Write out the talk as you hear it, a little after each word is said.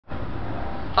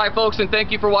Hi folks, and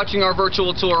thank you for watching our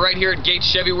virtual tour right here at Gates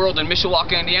Chevy World in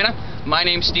Mishawaka, Indiana. My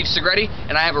name's Steve Segretti,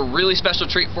 and I have a really special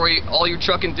treat for you, all you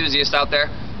truck enthusiasts out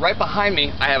there. Right behind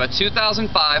me, I have a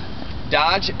 2005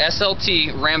 Dodge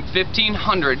SLT Ram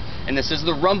 1500, and this is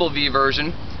the Rumble V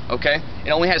version, okay?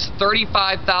 It only has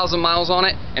 35,000 miles on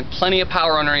it and plenty of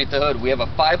power underneath the hood. We have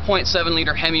a 5.7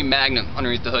 liter HEMI Magnum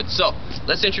underneath the hood. So,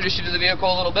 let's introduce you to the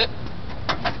vehicle a little bit.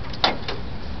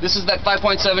 This is that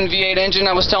 5.7 V8 engine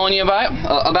I was telling you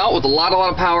about with a lot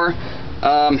of power,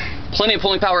 plenty of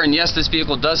pulling power, and yes, this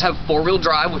vehicle does have four-wheel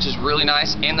drive, which is really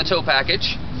nice, and the tow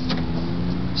package.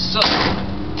 So,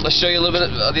 let's show you a little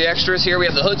bit of the extras here. We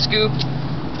have the hood scoop,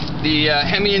 the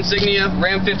HEMI insignia,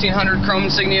 Ram 1500 chrome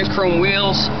insignia, chrome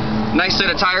wheels, nice set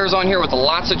of tires on here with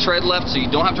lots of tread left, so you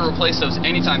don't have to replace those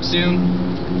anytime soon.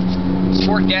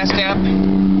 Sport gas cap,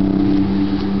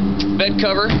 bed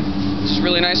cover. This is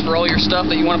really nice for all your stuff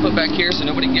that you want to put back here so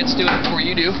nobody gets to it before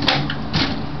you do.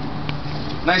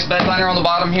 Nice bed liner on the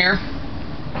bottom here.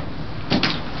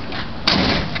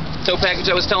 Tow package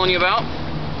I was telling you about.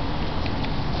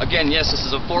 Again, yes, this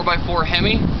is a 4x4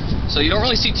 HEMI, so you don't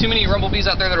really see too many Rumble Vs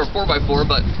out there that are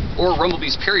 4x4, or Rumble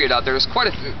Vs period out there. There's quite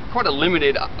a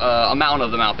limited amount of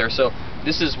them out there, so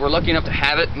we're lucky enough to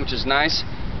have it, which is nice.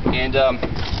 And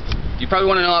you probably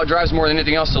want to know how it drives more than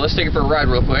anything else, so let's take it for a ride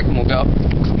real quick and we'll go.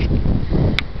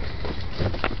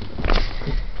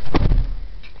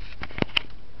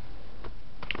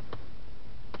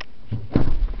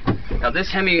 Now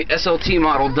this HEMI SLT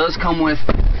model does come with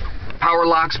power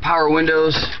locks, power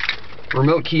windows,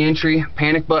 remote key entry,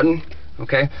 panic button.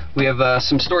 Okay, we have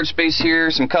some storage space here,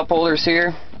 some cup holders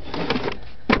here.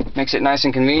 Makes it nice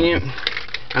and convenient.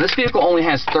 Now this vehicle only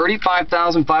has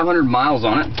 35,500 miles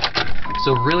on it,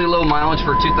 so really low mileage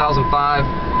for 2005.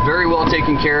 Very well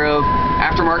taken care of.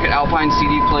 Aftermarket Alpine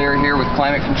CD player here with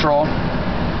climate control.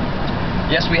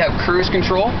 Yes, we have cruise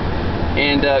control.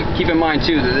 And keep in mind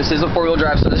too that this is a four-wheel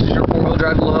drive, so this is your four-wheel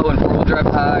drive low and four-wheel drive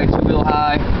high, two-wheel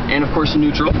high, and of course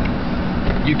neutral.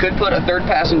 You could put a third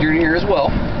passenger in here as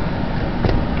well,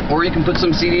 or you can put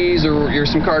some CDs or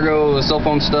some cargo, cell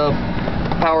phone stuff.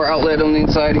 Power outlet on the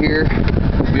inside here.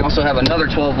 We also have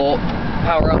another 12-volt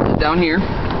power outlet down here.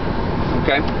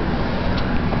 Okay.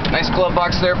 Nice glove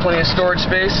box there, plenty of storage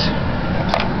space.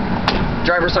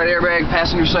 Driver's side airbag,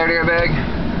 passenger side airbag.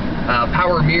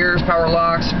 Power mirrors, power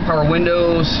locks, power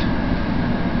windows,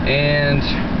 and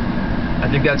I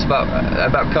think that's about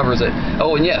covers it.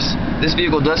 Oh, and yes, this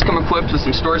vehicle does come equipped with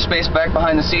some storage space back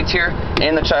behind the seats here,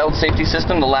 and the child safety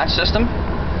system, the latch system.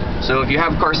 So if you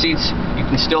have car seats, you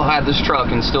can still have this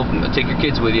truck and still take your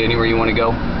kids with you anywhere you want to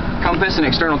go. Compass and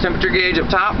external temperature gauge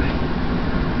up top.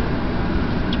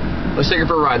 Let's take it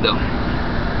for a ride though.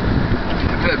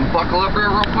 Go ahead and buckle up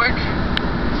here real quick.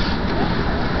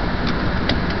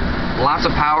 Lots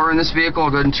of power in this vehicle. I'll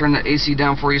go ahead and turn the AC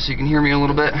down for you so you can hear me a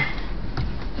little bit.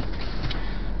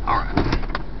 Alright.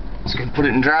 Let's go ahead and put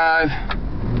it in drive.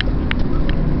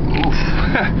 Oof.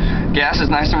 Gas is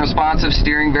nice and responsive.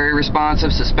 Steering very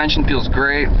responsive. Suspension feels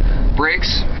great.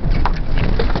 Brakes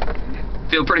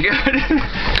feel pretty good.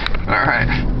 Alright.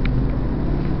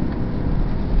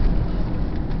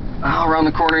 Around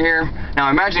the corner here. Now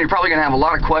I imagine you're probably going to have a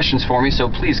lot of questions for me, so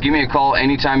please give me a call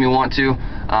anytime you want to.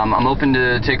 I'm open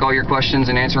to take all your questions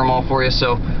and answer them all for you.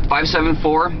 So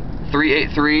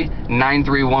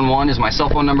 574-383-9311 is my cell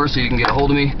phone number, so you can get a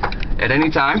hold of me at any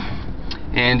time.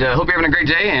 And hope you're having a great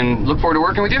day and look forward to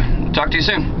working with you. Talk to you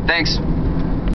soon. Thanks.